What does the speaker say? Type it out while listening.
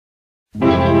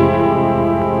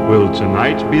Will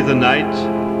tonight be the night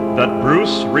that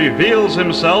Bruce reveals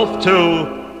himself to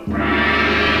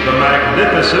the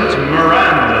magnificent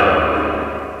Miranda?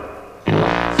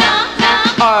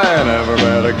 I never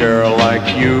met a girl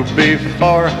like you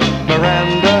before,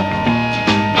 Miranda.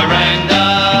 Miranda.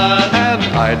 And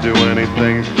I'd do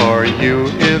anything for you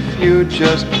if you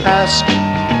just ask.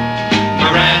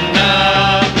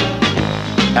 Miranda.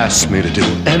 Ask me to do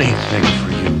anything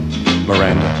for you,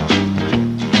 Miranda.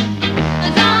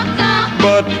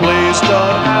 But please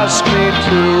don't ask me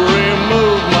to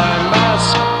remove my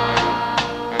mask.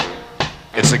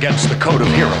 It's against the code of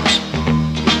heroes.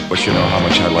 But you know how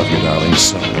much I love you, darling,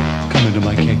 so come into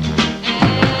my kingdom.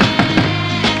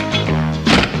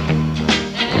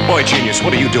 Boy Genius,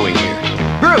 what are you doing here?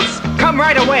 Bruce, come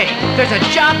right away. There's a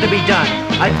job to be done.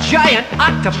 A giant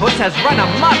octopus has run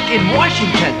amok in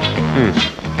Washington.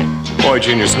 Boy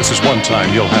Genius, this is one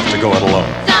time you'll have to go it alone.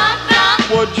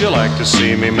 Would you like to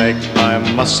see me make my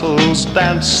muscles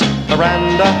dance,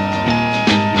 Miranda?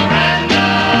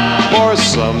 Miranda. For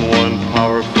someone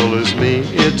powerful as me,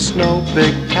 it's no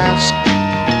big task.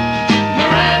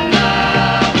 Miranda.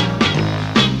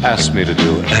 Ask me to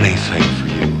do anything for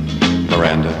you,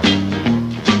 Miranda.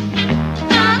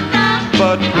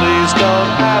 But please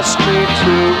don't ask me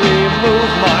to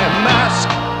remove my mask.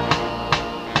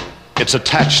 It's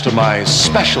attached to my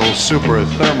special super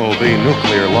thermal V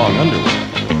nuclear long underwear.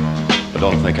 But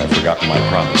don't think I've forgotten my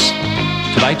promise.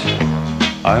 Tonight,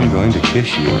 I'm going to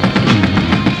kiss you.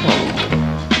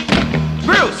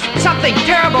 Bruce, something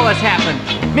terrible has happened.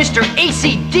 Mr.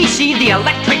 AC/DC, the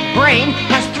electric brain,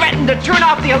 has threatened to turn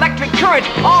off the electric current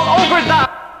all over the...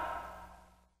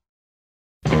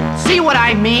 See what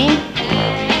I mean?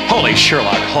 Holy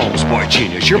Sherlock Holmes, Boy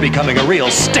Genius, you're becoming a real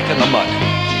stick in the mud.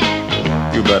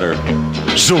 You better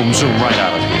zoom right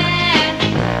out of here.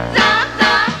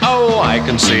 Oh, I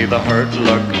can see the hurt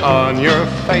look on your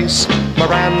face,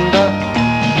 Miranda.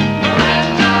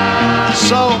 Miranda.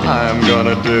 So I'm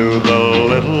gonna do the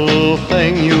little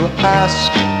thing you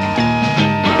ask.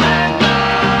 Miranda.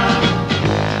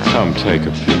 Come take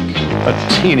a peek, a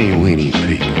teeny weeny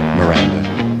peek, Miranda.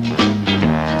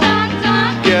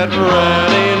 Get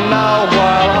ready now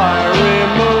while I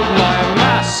remove my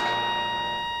mask.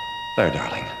 There,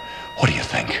 darling. What do you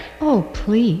think? Oh,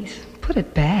 please, put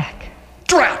it back.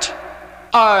 Drat!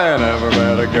 I never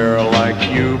met a girl like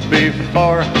you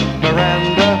before,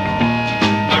 Miranda.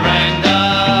 Miranda.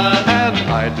 And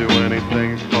I'd do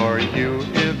anything